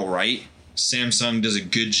get it all right. Samsung does a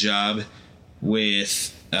good job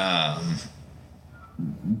with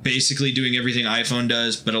basically doing everything iPhone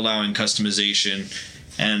does, but allowing customization.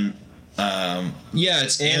 And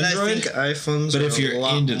it's And Android. I think iPhones but are if you're a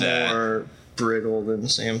lot into that, more brittle than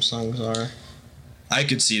Samsungs are. I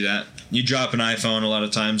could see that. You drop an iPhone, a lot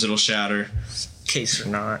of times it'll shatter. Case or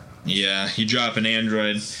not. Yeah, you drop an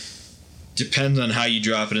Android. Depends on how you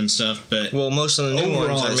drop it and stuff, but Well, most of the new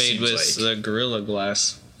Overall, ones are it made seems with like- the Gorilla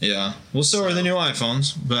Glass. yeah. Well, so are the new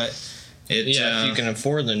iPhones, but it Yeah, if you can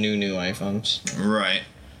afford the new iPhones. right.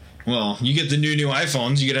 Well, you get the new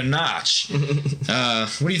iPhones, you get a notch.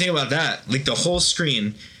 What do you think about that? Like the whole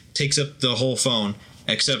screen takes up the whole phone,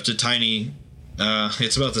 except a tiny.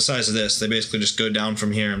 It's about the size of this. They basically just go down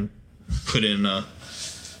from here and put in a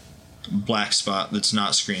black spot that's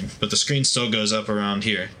not screen, but the screen still goes up around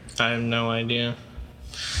here. I have no idea.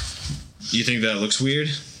 You think that looks weird?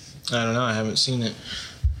 I don't know. I haven't seen it.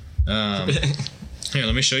 Here,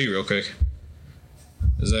 let me show you real quick.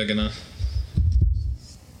 Is that gonna...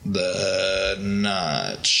 The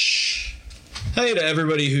notch. Hey to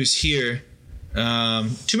everybody who's here.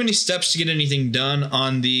 Too many steps to get anything done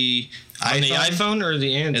on the iPhone. On the iPhone or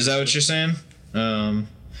the Android? Is that what you're saying?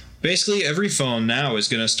 Basically, every phone now is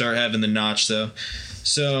going to start having the notch, though.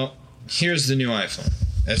 So, here's the new iPhone.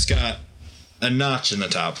 It's got a notch in the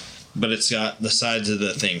top, but it's got the sides of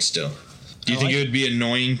the thing still. Do you think it would be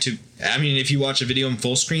annoying to... I mean, if you watch a video in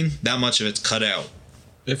full screen, that much of it's cut out.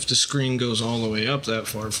 If the screen goes all the way up that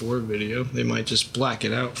far for a video, they might just black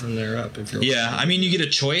it out from there up. If you're Yeah, I mean, you get a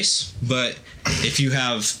choice, but if you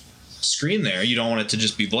have screen there, you don't want it to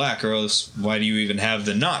just be black, or else why do you even have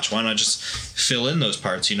the notch? Why not just fill in those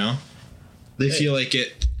parts, you know? They feel like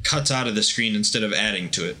it cuts out of the screen instead of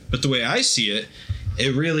adding to it. But the way I see it,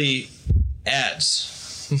 it really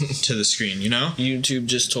adds to the screen, you know? YouTube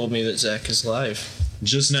just told me that Zach is live.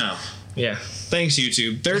 Just now. Yeah. Thanks,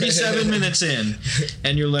 YouTube. 37 minutes in,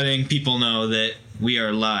 and you're letting people know that we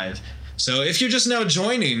are live. So if you're just now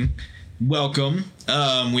joining, welcome.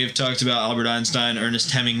 We have talked about Albert Einstein,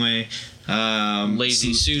 Ernest Hemingway,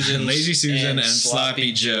 Lazy Susan, and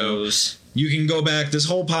Sloppy Joe's. You can go back. This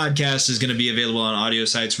whole podcast is going to be available on audio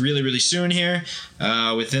sites really, really soon here,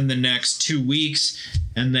 within the next 2 weeks.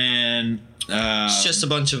 And then It's just a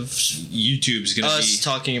bunch of YouTube's going to us be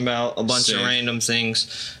talking about a bunch sick. of random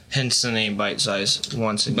things. Hence the name Bite Size.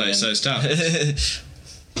 Once again, bite-sized topics.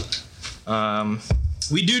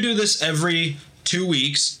 We do this every 2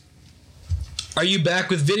 weeks. Are you back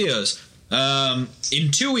with videos?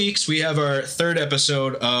 In 2 weeks, we have our third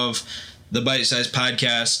episode of the Bite Size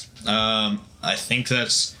Podcast. I think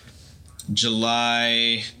that's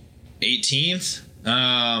July 18th.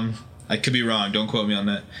 I could be wrong. Don't quote me on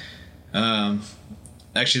that.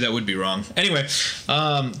 Actually, that would be wrong. Anyway,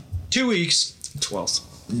 2 weeks. 12th.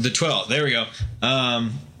 The 12th. There we go.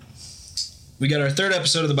 We got our third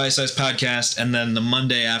episode of the Bite Size Podcast, and then the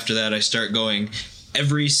Monday after that, I start going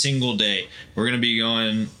every single day. We're going to be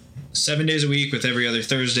going 7 days a week, with every other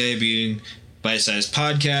Thursday being Bite Size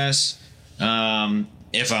Podcast.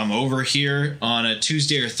 If I'm over here on a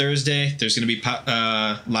Tuesday or Thursday, there's going to be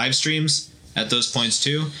live streams at those points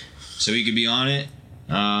too, so he could be on it.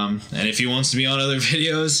 And if he wants to be on other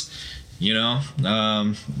videos, you know,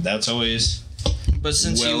 that's always... But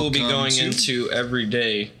since he will be Welcome going to- into every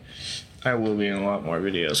day, I will be in a lot more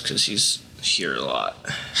videos because he's here a lot.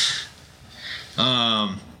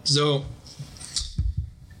 So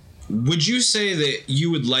would you say that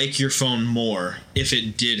you would like your phone more if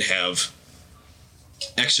it did have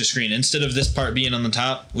extra screen instead of this part being on the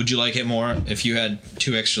top? Would you like it more if you had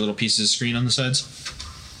two extra little pieces of screen on the sides?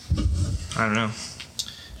 I don't know.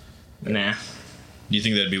 Nah. Do you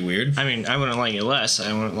think that'd be weird? I mean, I wouldn't like it less.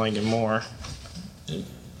 I wouldn't like it more.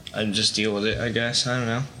 I'd just deal with it, I guess. I don't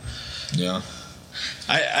know. Yeah.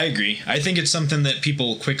 I agree. I think it's something that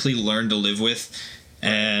people quickly learn to live with,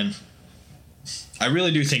 and I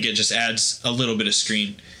really do think it just adds a little bit of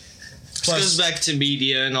screen. This goes back to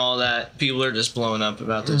media and all that. People are just blowing up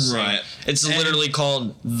about this. Right. It's literally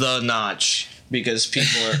called The Notch because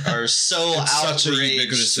people are so such a outraged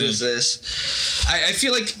ubiquitous with thing. this. I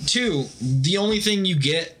feel like, too, the only thing you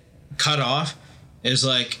get cut off is,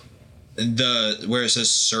 like, where it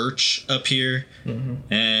says search up here,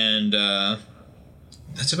 and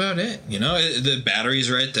that's about it. You know, the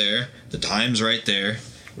battery's right there, the time's right there.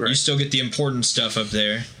 Right. You still get the important stuff up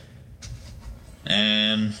there,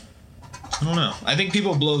 and I don't know. I think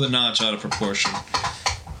people blow the notch out of proportion.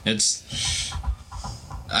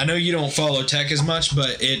 I know you don't follow tech as much,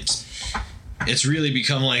 but it's really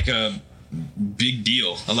become like a big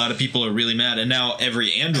deal. A lot of people are really mad, and now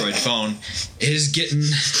every Android phone is getting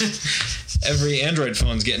every Android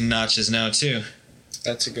phone's getting notches now too.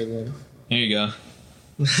 That's a good one. There you go.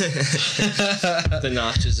 The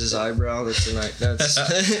notch is his eyebrow. That's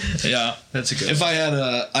Yeah, that's a good. If I had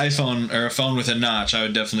an iPhone or a phone with a notch, I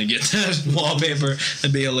would definitely get that wallpaper.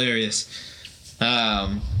 That'd be hilarious.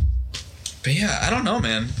 But yeah, I don't know,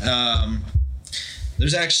 man.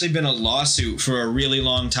 There's actually been a lawsuit for a really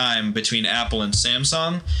long time between Apple and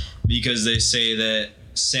Samsung because they say that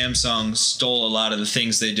Samsung stole a lot of the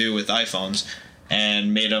things they do with iPhones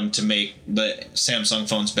and made them to make the Samsung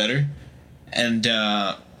phones better. And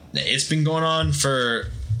it's been going on for...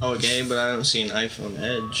 Okay, but I don't see an iPhone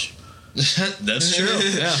Edge. That's true,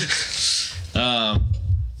 yeah.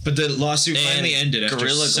 But the lawsuit finally ended after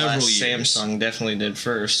Gorilla several Glass, years. Samsung definitely did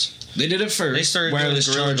first. They did it first. They started wireless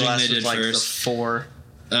doing Gorilla charging. Glass They did with like first. the 4.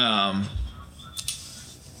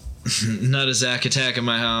 Not a Zack attack in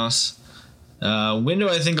my house. Window,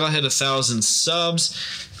 I think I'll hit 1,000 subs.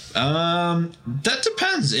 That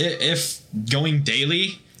depends. If going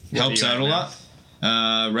daily helps out a lot.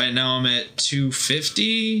 Right now I'm at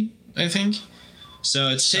 250, I think. So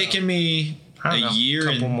it's taken me a year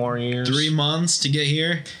couple and more years. 3 months to get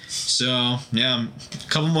here. So yeah, a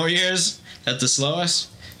couple more years at the slowest.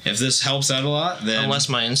 If this helps out a lot, then Unless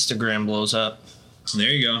my Instagram blows up. there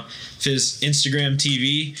you go. If his Instagram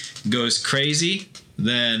TV goes crazy,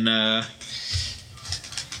 then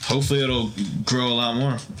hopefully it'll grow a lot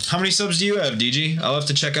more. How many subs do you have, DG? I'll have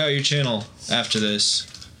to check out your channel after this.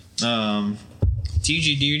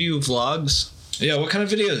 DG, do you do vlogs? Yeah, what kind of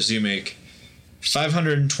videos do you make?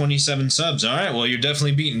 527 subs. All right, well, you're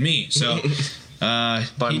definitely beating me. So, By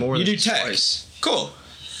more you than do tech. twice. Cool.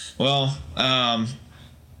 Well,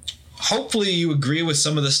 hopefully you agree with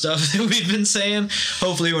some of the stuff that we've been saying.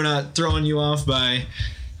 Hopefully we're not throwing you off by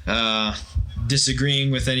disagreeing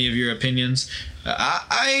with any of your opinions.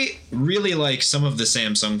 I really like some of the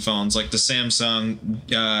Samsung phones, like the Samsung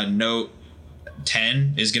Note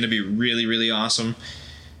 10 is going to be really, really awesome.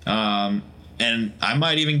 And I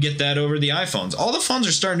might even get that over the iPhones. All the phones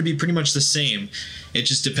are starting to be pretty much the same. It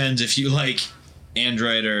just depends if you like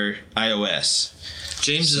Android or iOS.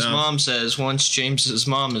 James's mom says once James's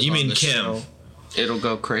mom is You on mean the Kim? show, it'll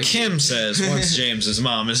go crazy. Kim says once James's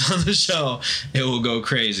mom is on the show, it will go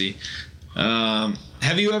crazy.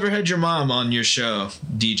 Have you ever had your mom on your show,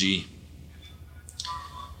 DG?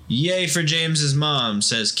 Yay for James's mom,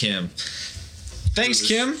 says Kim. Thanks,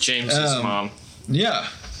 Kim. James's mom. Yeah.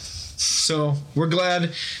 So we're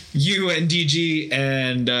glad you and DG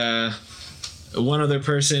and one other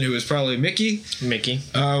person who is probably Mickey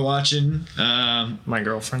are watching. My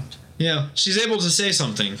girlfriend. Yeah, she's able to say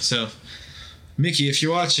something. So, Mickey, if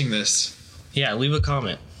you're watching this, Yeah, leave a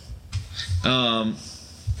comment.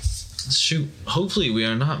 shoot. Hopefully, we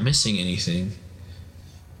are not missing anything.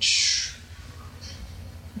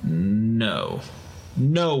 No.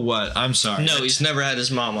 No, what? I'm sorry. No, he's never had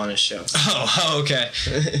his mom on his show. Oh, okay.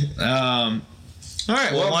 All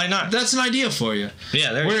right. Well, why not? That's an idea for you.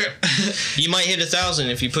 Yeah, there you go. You might hit 1,000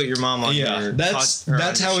 if you put your mom on your that's on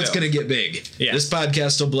how your it's show. gonna get big. Yeah. This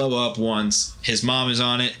podcast will blow up once his mom is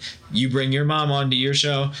on it. You bring your mom onto your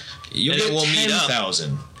show, you'll And get then we'll meet up.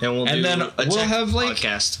 10,000. And And do then a we'll tech have, like,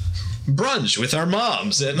 podcast. Brunch with our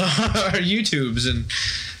moms and our YouTubes and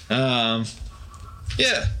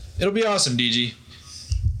yeah, it'll be awesome, DG.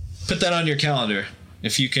 Put that on your calendar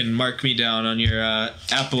if you can mark me down on your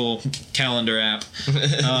Apple Calendar app.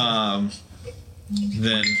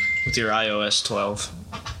 Then With your iOS 12.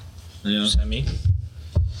 yeah. Send me.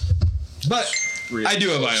 But Really I do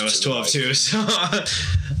have close iOS to the 12 mic. too, so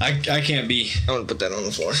I can't be. I want to put that on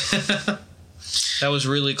the floor. That was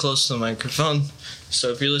really close to the microphone. So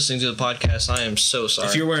if you're listening to the podcast, I am so sorry.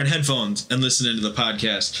 If you're wearing headphones and listening to the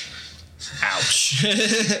podcast. Ouch.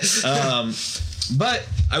 But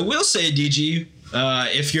I will say, DG,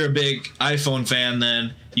 if you're a big iPhone fan,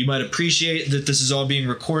 then you might appreciate that this is all being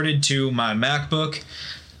recorded to my MacBook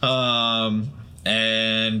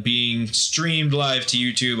and being streamed live to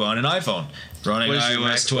YouTube on an iPhone running What does your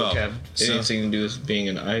iOS MacBook 12. have So, anything to do with being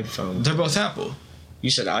an iPhone? they're both Apple. You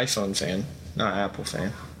said iPhone fan, not Apple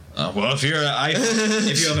fan. Well, if you're an iPhone,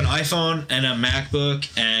 if you have an iPhone and a MacBook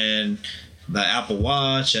and the Apple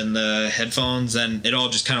Watch and the headphones, then it all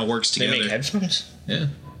just kind of works They together. make headphones? Yeah,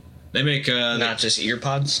 they make Not just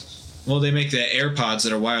earpods? well, they make the AirPods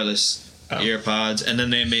that are wireless Oh. earpods, and then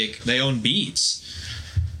they own Beats.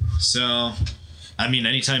 So, I mean,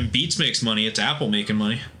 anytime Beats makes money, it's Apple making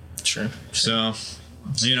money. Sure. So,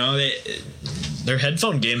 their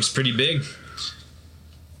headphone game's pretty big.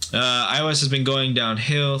 iOS has been going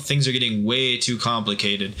downhill. Things are getting way too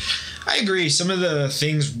complicated. I agree. Some of the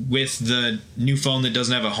things with the new phone that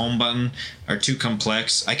doesn't have a home button are too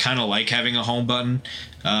complex. I kind of like having a home button.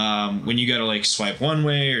 When you gotta like swipe one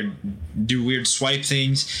way or do weird swipe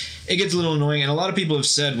things, it gets a little annoying. And a lot of people have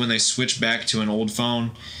said when they switch back to an old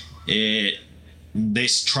phone, they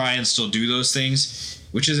try and still do those things,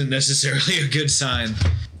 which isn't necessarily a good sign.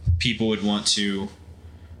 People would want to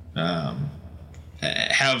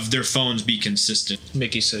have their phones be consistent.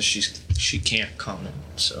 Mickey says she can't comment,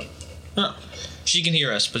 so Oh. she can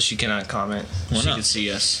hear us, but she cannot comment. Why she not? can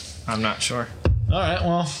see us. I'm not sure. All right,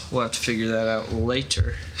 well. We'll have to figure that out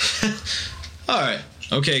later. All right.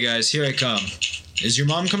 Okay, guys, here I come. Is your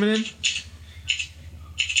mom coming in?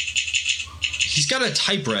 He's got a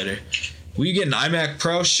typewriter. Will you get an iMac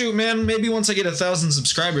Pro? Shoot, man, maybe once I get 1,000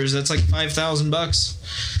 subscribers, that's like $5,000.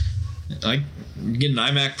 Like, get an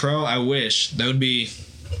iMac Pro? I wish. That would be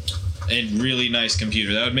a really nice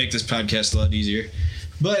computer. That would make this podcast a lot easier.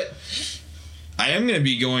 But I am going to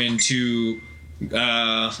be going to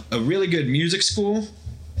a really good music school,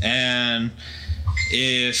 and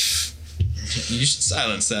if you should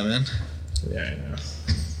silence that, man. Yeah,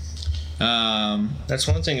 I know. That's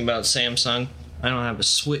one thing about Samsung. I don't have a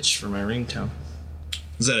switch for my ringtone.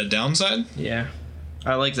 Is that a downside? Yeah.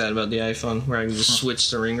 I like that about the iPhone, where I can just switch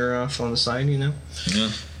the ringer off on the side, you know? Yeah.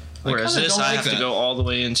 Whereas kinda this, don't I like have that. to go all the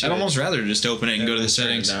way into I'd it. almost rather just open it and go to the Turn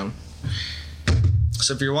it settings. down.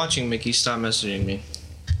 So if you're watching, Mickey, stop messaging me.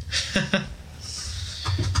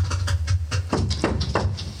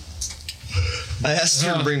 I asked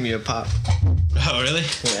her to bring me a pop. Oh, really?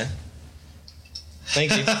 Yeah.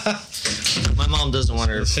 Thank you. My mom doesn't want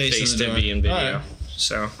her Face face in the to door. be in video, Alright.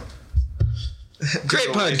 so. Great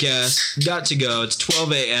podcast. Got to go. It's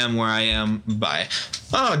 12 a.m. where I am. Bye.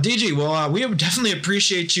 Oh, DG, well, we definitely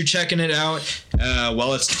appreciate you checking it out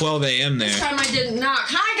while it's 12 a.m. there. This time I didn't knock.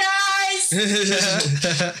 Hi,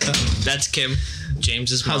 guys! That's Kim,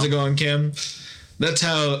 James's mom. How's it going, Kim? That's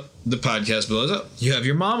how the podcast blows up. You have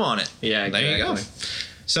your mom on it. Yeah, exactly. There you go.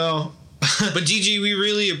 So, But DG, we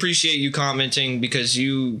really appreciate you commenting because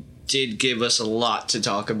you did give us a lot to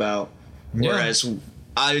talk about. Whereas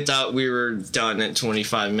I thought we were done at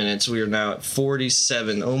 25 minutes. We are now at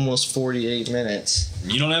 47, almost 48 minutes.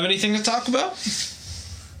 you don't have anything to talk about?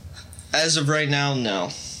 As of right now, no.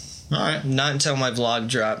 All right. Not until my vlog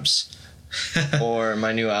drops or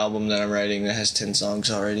my new album that I'm writing that has 10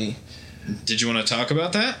 songs already. Did you want to talk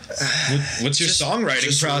about that? What's your Just- songwriting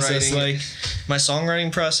just process writing. like? My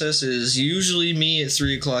songwriting process is usually me at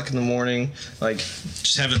 3 o'clock in the morning, like,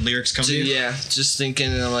 Just having lyrics come to you? yeah, just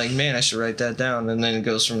thinking, and I'm like, man, I should write that down, and then it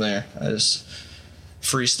goes from there. I just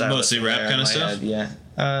freestyle. Mostly it from rap there in kinda my stuff? head,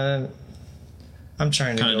 yeah. I'm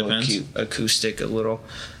trying to Kinda go depends. acoustic a little,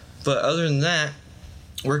 but other than that,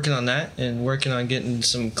 working on that and working on getting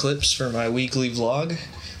some clips for my weekly vlog.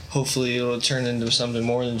 Hopefully, it'll turn into something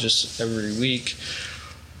more than just every week.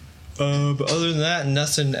 But other than that,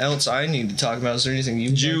 nothing else I need to talk about. Is there anything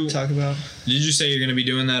you'd like to talk about? Did you say you're going to be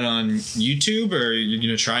doing that on YouTube, or you're going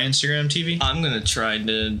to try Instagram TV? I'm gonna try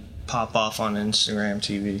to pop off on Instagram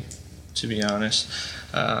TV, to be honest.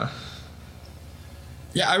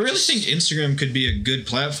 Yeah, I really think Instagram could be a good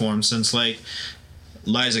platform since, like,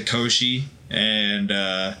 Liza Koshy and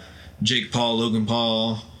Jake Paul, Logan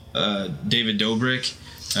Paul, David Dobrik.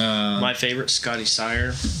 My favorite, Scotty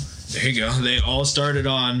Sire. There you go. They all started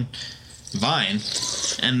on Vine,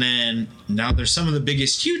 and then now they're some of the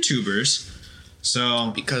biggest YouTubers.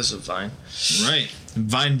 So, Because of Vine. right,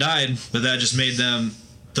 Vine died, but that just made them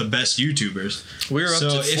the best YouTubers. We were up So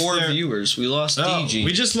to if 4 they're- viewers. We lost Oh, DG.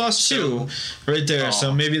 we just lost two right there.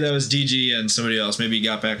 So Aw. maybe that was DG and somebody else. Maybe he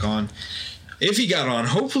got back on. If he got on,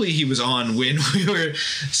 hopefully he was on when we were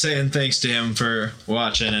saying thanks to him for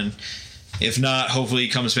watching. And if not, hopefully he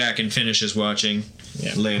comes back and finishes watching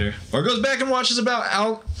later. Or goes back and watches about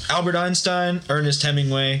Albert Einstein, Ernest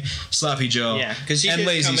Hemingway, Sloppy Joe, Yeah, because he and did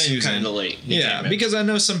Lazy come in Susan. kind of late. He Yeah, came in. because I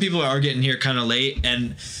know some people are getting here kind of late,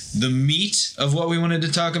 and the meat of what we wanted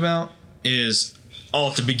to talk about is all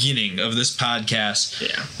at the beginning of this podcast.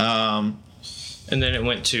 Yeah. And then it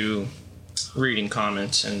went to reading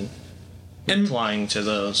comments and replying to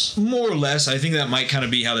those. More or less, I think that might kind of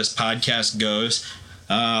be how this podcast goes.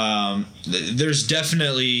 There's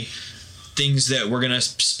definitely things that we're going to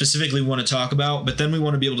specifically want to talk about, but then we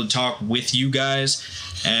want to be able to talk with you guys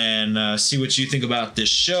and see what you think about this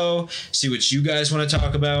show, see what you guys want to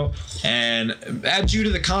talk about, and add you to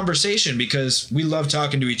the conversation, because we love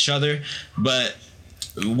talking to each other, but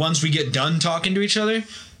once we get done talking to each other,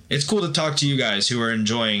 it's cool to talk to you guys who are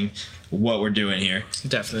enjoying what we're doing here.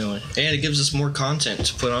 Definitely. And it gives us more content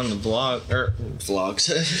to put on the vlogs,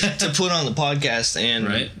 to put on the podcast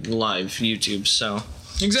and live YouTube. So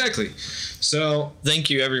Exactly. So thank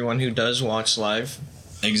you everyone who does watch live.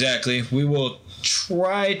 Exactly. We will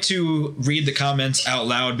try to read the comments out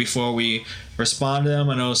loud before we respond to them.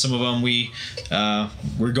 I know some of them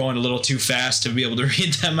we're going a little too fast to be able to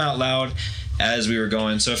read them out loud as we were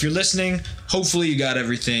going. So if you're listening, hopefully you got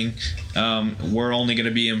everything. We're only going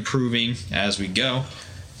to be improving as we go.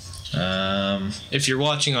 If you're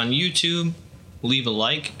watching on YouTube, leave a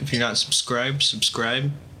like. If you're not subscribed,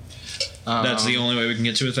 subscribe. That's the only way we can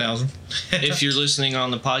get to 1,000. If you're listening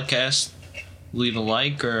on the podcast, leave a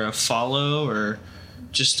like or a follow or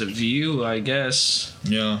just a view, I guess.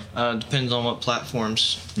 Yeah. Depends on what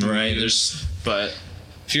platforms. Right. But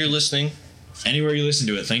if you're listening, anywhere you listen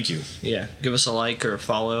to it, thank you. Yeah. Give us a like or a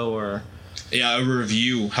follow or. Yeah, a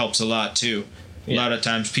review helps a lot too. A lot of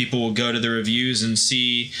times people will go to the reviews and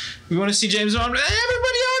see, we want to see James' mom. Everybody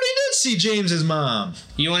already did see James's mom.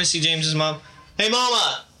 You want to see James's mom? Hey,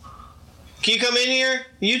 Mama! Can you come in here?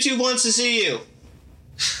 YouTube wants to see you.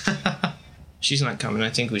 She's not coming. I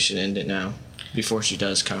think we should end it now before she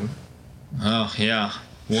does come. Oh, yeah.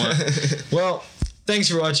 Well, thanks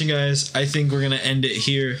for watching, guys. I think we're going to end it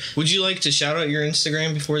here. Would you like to shout out your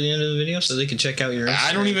Instagram before the end of the video so they can check out your Instagram?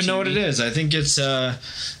 I don't even know what it is. I think it's...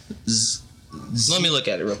 Let me look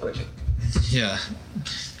at it real quick. Yeah.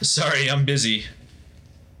 Sorry, I'm busy.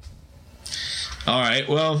 All right,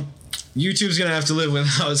 well, YouTube's going to have to live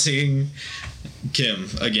without seeing Kim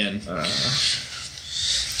again.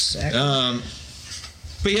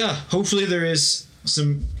 But yeah, hopefully there is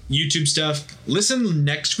some YouTube stuff. Listen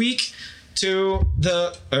next week to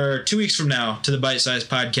 2 weeks from now to the Bite Size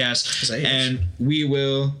Podcast, and we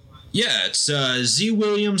will. Yeah, it's Z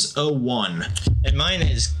Williams 01, and mine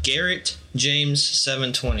is Garrett James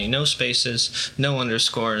 720. No spaces, no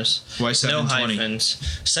underscores, why 720? No hyphens.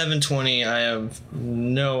 720. I have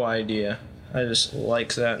no idea. I just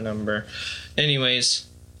like that number. Anyways,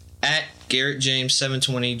 at Garrett James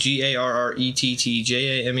 720,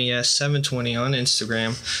 GarrettJames 720 on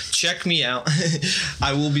Instagram. Check me out.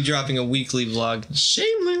 I will be dropping a weekly vlog.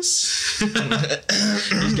 Shameless.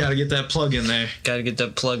 You gotta get that plug in there. Gotta get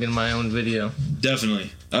that plug in my own video.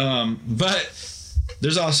 Definitely. But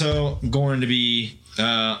there's also going to be...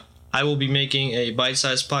 I will be making a Bite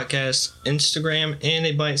Size Podcast Instagram and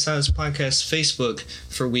a Bite Size Podcast Facebook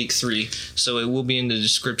for week 3. So it will be in the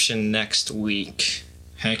description next week.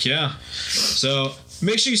 Heck yeah. So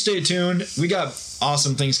make sure you stay tuned. We got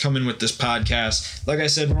awesome things coming with this podcast. Like I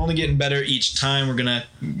said, we're only getting better each time. We're going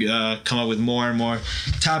to come up with more and more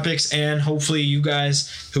topics. And hopefully you guys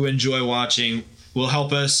who enjoy watching will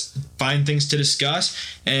help us find things to discuss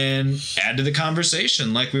and add to the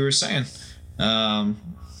conversation like we were saying. And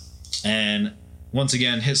once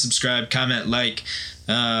again, hit subscribe, comment, like,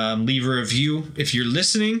 leave a review if you're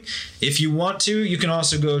listening. If you want to, you can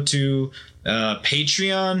also go to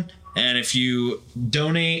Patreon, and if you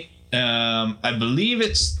donate, I believe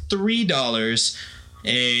it's $3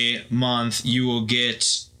 a month, you will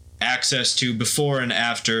get access to before and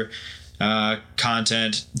after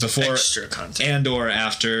content, before extra content and or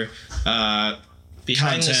after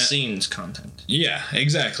behind the scenes content. Yeah,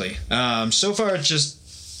 exactly. So far it's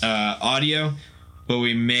just audio, but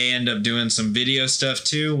we may end up doing some video stuff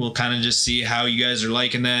too. We'll kind of just see how you guys are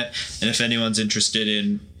liking that, and if anyone's interested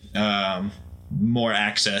in more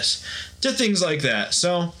access to things like that.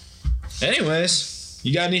 So anyways,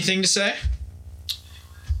 you got anything to say?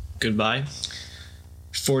 Goodbye.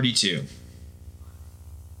 42.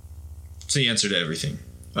 It's the answer to everything.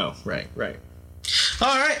 Oh, right.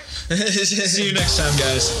 All right. See you next time,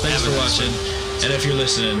 guys. Thanks for watching. And if you're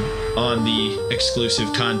listening on the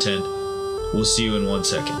exclusive content, we'll see you in 1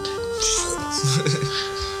 second.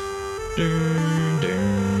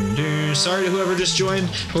 Sorry to whoever just joined.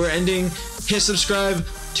 We're ending. Hit subscribe.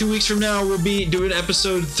 2 weeks from now, we'll be doing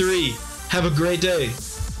episode 3. Have a great day.